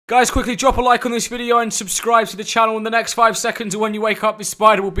Guys, quickly drop a like on this video and subscribe to the channel in the next 5 seconds, and when you wake up, this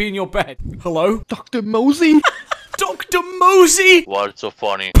spider will be in your bed. Hello? Dr. Mosey? Dr. Mosey! What's so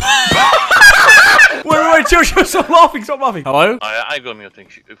funny? Wait, Joshy, stop laughing, stop laughing. Hello? I go muting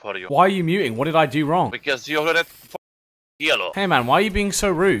for you. Why are you muting? What did I do wrong? Because you're that yellow. Hey man, why are you being so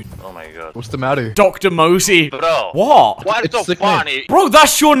rude? Oh my god. What's the matter? Dr. Mosey. Bro. What? What's so funny? Bro,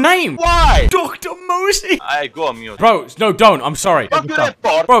 that's your name. Why? Dr. Mosey. I go mute. Bro, no, don't. I'm sorry. Fuck you, that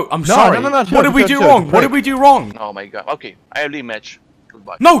part. Bro, I'm sorry. No, what did we do wrong? What did we do wrong? Oh my god. Okay, I leave match.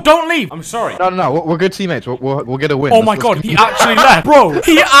 Goodbye. No, don't leave. I'm sorry. No, we're good teammates. We'll get a win. Oh my god, he actually left. Bro,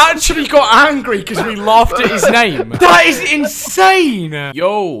 he actually got angry because we laughed at his name. That is insane.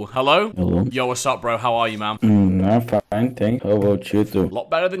 Yo, hello? Hello. Yo, what's up, bro? How are you, man? I'm fine, thanks. How about you two? A lot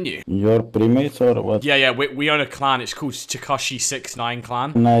better than you. Your primates or what? Yeah, we own a clan. It's called Takashi69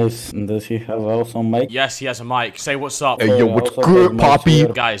 Clan. Nice. Does he have also mic? Yes, he has a mic. Say what's up. Hey, yo, what's good, Poppy?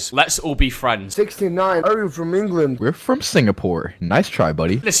 Guys, let's all be friends. 69. Are you from England? We're from Singapore. Nice try,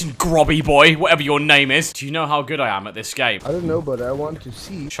 buddy. Listen, grobby boy, whatever your name is. Do you know how good I am at this game? I don't know, but I want to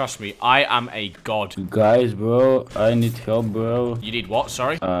see. Trust me, I am a god. Guys, bro, I need help, bro. You need what,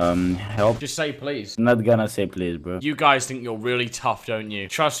 sorry? Help. Just say please. Not gonna say please, bro. You guys think you're really tough, don't you?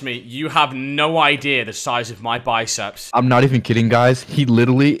 Trust me, you have no idea the size of my biceps. I'm not even kidding, guys. He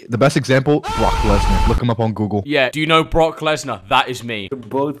literally, the best example, Brock Lesnar. Look him up on Google. Yeah, do you know Brock Lesnar? That is me. You're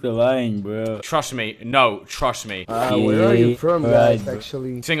both lying, bro. Trust me. No, trust me. Where are you from, guys, Right.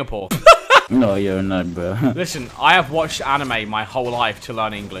 actually? Singapore. No, you're not, bro. Listen, I have watched anime my whole life to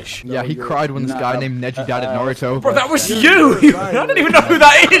learn English. Yeah, he cried when this guy named Neji died at Naruto. Bro, that was you! I don't even know who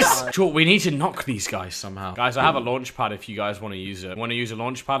that is! Sure, we need to knock these guys somehow. Guys, I have a launch pad if you guys want to use it. Want to use a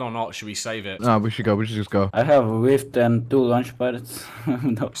launch pad or not? Should we save it? No, we should go. We should just go. I have a Rift and 2 launch pads.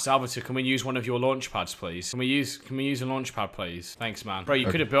 No. Salvatore, can we use one of your launch pads, please? Can we use a launch pad, please? Thanks, man. Bro, you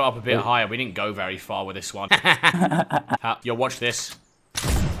could have built up a bit higher. We didn't go very far with this one. Yo, watch this.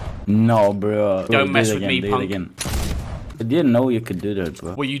 No, bro. Don't mess with me, do it punk. again. I didn't know you could do that,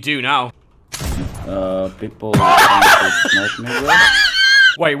 bro. Well, you do now. People are trying to snipe me, bro.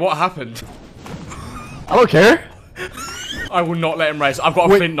 Wait, what happened? I don't care. I will not let him res. I've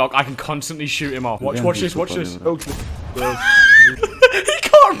got a flint knock. I can constantly shoot him off. Watch this, watch this. Okay. He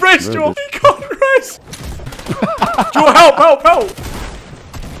can't res, Joel. He can't res. Joel, help.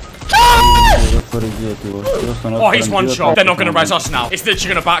 Oh, he's one shot. They're not gonna res us now. It's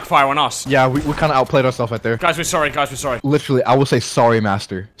literally gonna backfire on us. Yeah, we kind of outplayed ourselves right there. Guys, we're sorry. Literally, I will say sorry,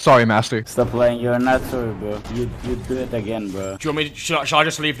 master. Sorry, master. Stop playing, you're not sorry, bro. You do it again, bro. Do you want me to, shall I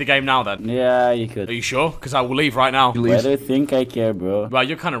just leave the game now then? Yeah, you could. Are you sure? Because I will leave right now. Why do you think I care, bro? Well,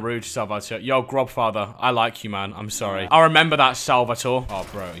 you're kind of rude, Salvatore. Yo, Grobfather, I like you, man. I'm sorry. I remember that, Salvatore. Oh,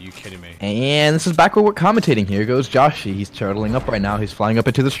 bro, are you kidding me? And this is back where we're commentating. Here goes Joshy. He's turtling up right now. He's flying up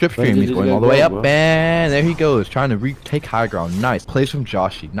into the strip stream. He's going all the way up, and there he goes, trying to retake high ground. Nice. Plays from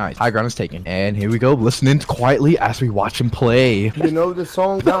Joshy. Nice. High ground is taken. And here we go, listening quietly as we watch him play. You know the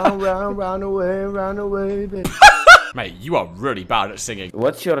song, round, round away, baby. Mate, you are really bad at singing.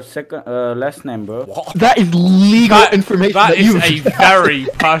 What's your second last name, bro? What? That is legal information. That is you a very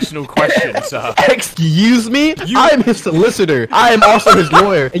personal question, sir. Excuse me? I am his solicitor. I am also his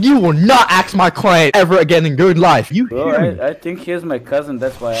lawyer. And you will not ask my client ever again in good life. You Bro, hear me? I think he's my cousin,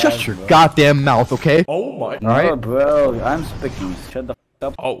 that's why Shut your goddamn mouth, okay? Oh my. Alright? No, bro, I'm speaking. Shut the f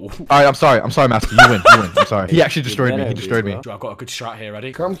up. Oh. Alright, I'm sorry, master. You win. I'm sorry. He actually destroyed me. He destroyed me. I've got a good strat here,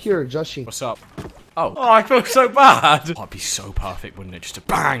 ready? Come here, Joshy. What's up? Oh, I feel so bad. Oh, it'd be so perfect, wouldn't it? Just a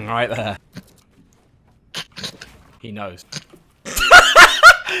bang right there. He knows.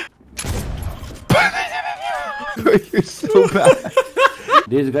 You're so bad.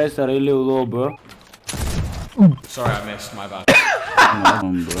 These guys are really low, bro. Sorry, I missed. My bad. Come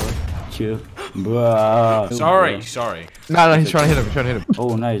on, bro. Chill. Bro. Sorry. No, he's trying to hit him.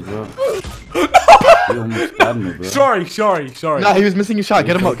 Oh, nice, bro. You almost got me, bro. Sorry. No, he was missing his shot.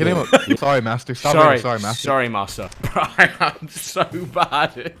 Get him up. Sorry, master. Sorry, master. Sorry, master. Bro, I'm so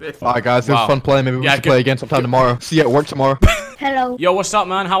bad at this. Alright, guys, it was fun playing. Maybe we should play again sometime tomorrow. See you at work tomorrow. Hello. Yo, what's up,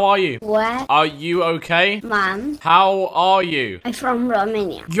 man? How are you? What? Are you okay? Man, How are you? I'm from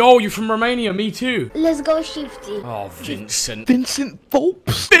Romania. Yo, you're from Romania. Me too. Let's go shifty. Oh, Vincent. Vincent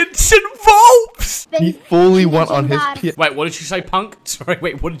Volpes. Vincent Volpes! He fully went on his P. Wait, what did you say, punk? Sorry,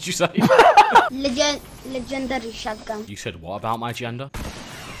 wait, what did you say? Legendary shotgun. You said what about my gender?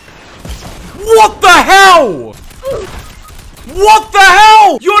 What the hell? What the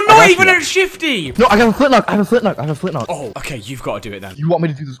hell? You're not even at shifty. No, I got a flint knock. Oh, okay, you've got to do it then. You want me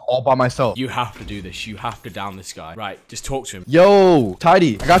to do this all by myself? You have to do this. You have to down this guy. Right, just talk to him. Yo,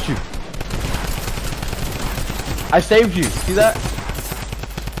 Tidy, I got you. I saved you. See that?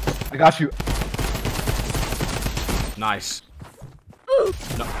 I got you. Nice.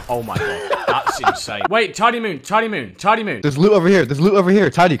 No. Oh my god, that's insane. Wait, Tidy Moon, Tidy Moon, Tidy Moon. There's loot over here. There's loot over here.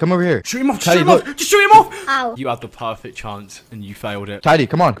 Tidy, come over here. Shoot him off, just Tidy, shoot him off, just shoot him off. Ow. You had the perfect chance and you failed it. Tidy,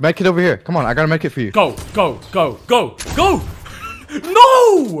 come on. Medkit over here. Come on, I gotta medkit for you. Go, go, go, go, go.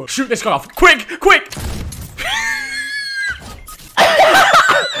 No! Shoot this guy off. Quick, quick.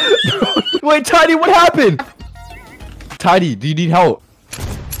 Wait, Tidy, what happened? Tidy, do you need help?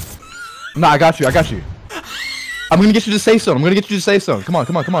 Nah, I got you. I got you. I'm gonna get you to the safe zone. I'm gonna get you to the safe zone. Come on,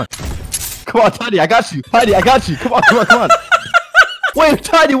 come on, come on. Come on, Tidy, I got you. Tidy, I got you. Come on, come on, come on. Wait,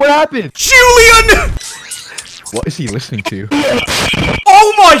 Tidy, what happened? Julian! What is he listening to?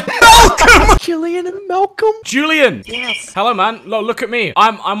 Oh my Malcolm! Julian and Malcolm? Julian! Yes. Hello, man. Look at me.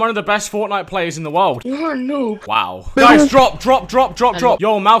 I'm one of the best Fortnite players in the world. You're a noob. Wow. Guys, drop.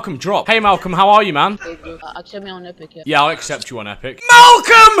 Yo, Malcolm, drop. Hey, Malcolm, how are you, man? Accept me on Epic, yeah. Yeah, I'll accept you on Epic.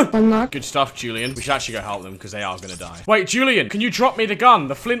 Malcolm! I'm not. Good stuff, Julian. We should actually go help them because they are gonna die. Wait, Julian, can you drop me the gun?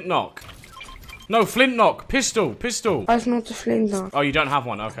 The flint knock. No, flint knock. Pistol. I've not a flint knock. Oh, you don't have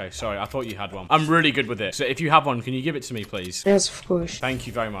one. Okay, sorry. I thought you had one. I'm really good with it. So if you have one, can you give it to me, please? Yes, of course. Thank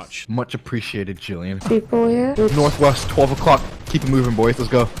you very much. Much appreciated, Julian. People here. Northwest, 12 o'clock. Keep it moving, boys. Let's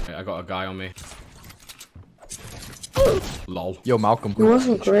go. Okay, I got a guy on me. Lol. Yo, Malcolm. It was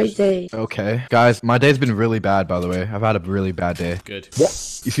a great day. Okay. Guys, my day's been really bad, by the way. I've had a really bad day. Good. What?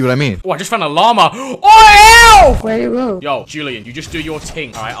 You see what I mean? Oh, I just found a llama. Oh, Where you go? Yo, Julian, you just do your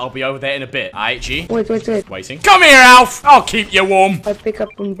thing. All right, I'll be over there in a bit. All right, G? Wait. Waiting. Come here, Alf. I'll keep you warm. I pick up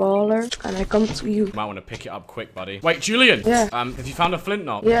a baller and I come to you. Might want to pick it up quick, buddy. Wait, Julian. Yeah. Have you found a flint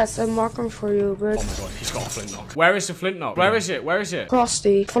knock? Yes, I'm marking for you, but Oh my god, he's got a flint knock. Where is the flint knock? Where is it? Where is it?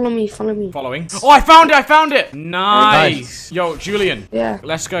 Frosty, follow me. Following. Oh, I found it. Nice. Yo, Julian. Yeah.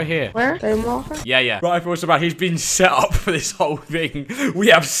 Let's go here. Where? They marker? Yeah. Right, what's about? He's been set up for this whole thing. We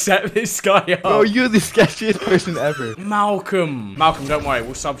have set this guy up. Oh, you're the sketchiest person ever. Malcolm, don't worry.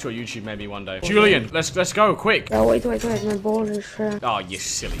 We'll sub to your YouTube maybe one day. Julian, let's go quick. Yeah, wait. My ball is Oh, you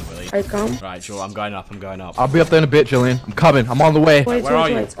silly Willy. I come. Right, Joel, I'm going up. I'll be up there in a bit, Julian. I'm coming. I'm on the way. Wait, Where are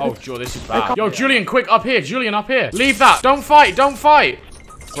you? wait. Oh, Joel, this is bad. Yo, Julian, quick, up here. Julian, up here. Leave that. Don't fight.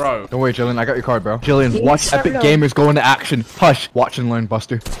 Bro. Don't worry, Julian. I got your card, bro. Julian, Yes, watch sir, Epic no. Gamers go into action. Hush. Watch and learn,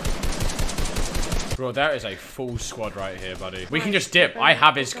 Buster. Bro, there is a full squad right here, buddy. We can just dip. I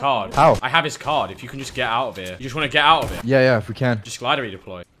have his card. How? I have his card. If you can just get out of here. You just want to get out of it. Yeah, if we can. Just glider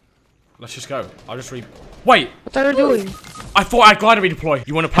redeploy. Let's just go. I'll just Wait! What are you doing? I thought I'd glider redeploy.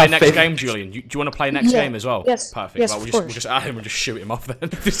 You want to play Have next faith. game, Julian? Do you want to play next Yeah. game as well? Yes. Perfect. Yes, well, of we'll course. just add him and just shoot him off then.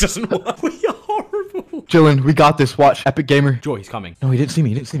 If this doesn't work, we are horrible. Julian, we got this. Watch. Epic Gamer. Joy, he's coming. No, he didn't see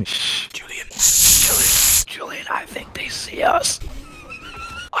me. Shh. Julian. Julian, I think they see us.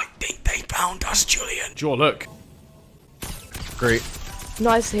 I think they found us, Julian. Joy, look. Great.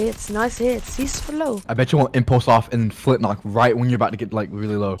 Nice hits. He's for low. I bet you won't impulse off and flint knock right when you're about to get like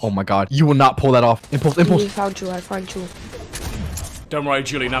really low. Oh my god. You will not pull that off. Impulse. I found you. Don't worry,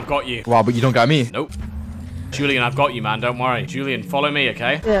 Julian, I've got you. Wow, but you don't got me. Nope. Julian, I've got you, man. Don't worry. Julian, follow me,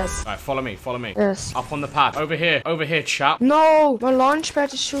 okay? Yes. Alright, follow me. Yes. Up on the path. Over here, chap. No, my launch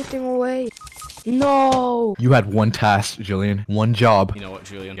pad is shooting away. No. You had one task, Julian. One job. You know what,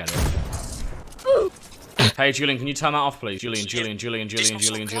 Julian? Get it. Hey, Julian, can you turn that off, please? Julian. Julian, do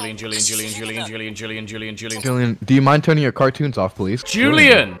you mind turning your cartoons off, please?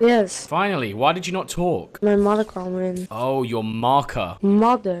 Julian! Yes. Finally, why did you not talk? My mother called me. Oh, your marker.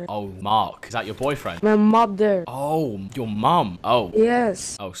 Mother. Oh, Mark. Is that your boyfriend? My mother. Oh, your mum. Oh.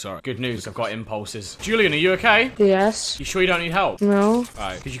 Yes. Oh, sorry. Good news, I've got impulses. Julian, are you okay? Yes. You sure you don't need help? No.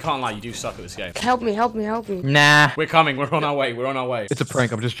 Alright, because you can't lie, you do suck at this game. Help me. Nah. We're coming, we're on our way. It's a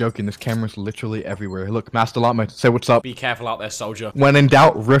prank. I'm just joking. This camera's literally everywhere. Look, Master Lotma, say what's up. Be careful out there, soldier. When in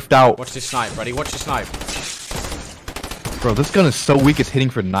doubt, rift out. Watch this snipe, buddy. Watch this snipe. Bro, this gun is so weak. It's hitting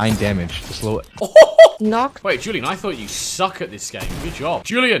for 9 damage. To slow it. Knock. Wait, Julian, I thought you suck at this game. Good job.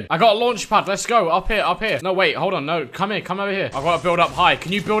 Julian, I got a launch pad. Let's go. Up here. No, wait, hold on. No, come over here. I've got to build up high.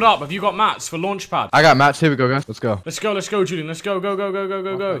 Can you build up? Have you got mats for launch pad? I got mats. Here we go, guys. Let's go. Let's go, Julian. Let's go.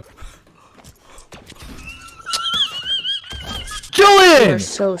 Go. Julian! You're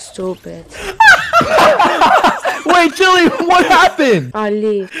so stupid. Wait, Julian, what happened? I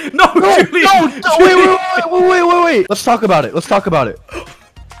leave. No, Julian! No, wait. Let's talk about it.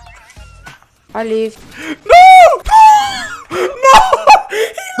 I leave. No!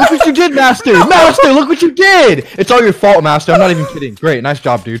 Look what you did, Master! Master, look what you did! It's all your fault, Master. I'm not even kidding. Great, nice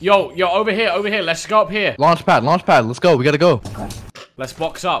job, dude. Yo, over here. Let's go up here. Launch pad. Let's go. We gotta go. Let's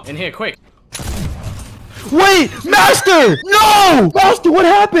box up. In here, quick. Wait, Master! No! Master, what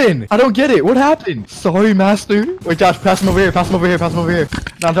happened? I don't get it. What happened? Sorry, Master. Wait, Josh, pass him over here. Pass him over here. Pass him over here.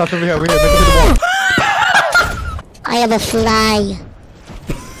 No, Josh, over here. Over here. Make him hit the wall. I am a fly.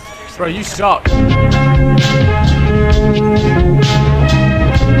 Bro, you suck.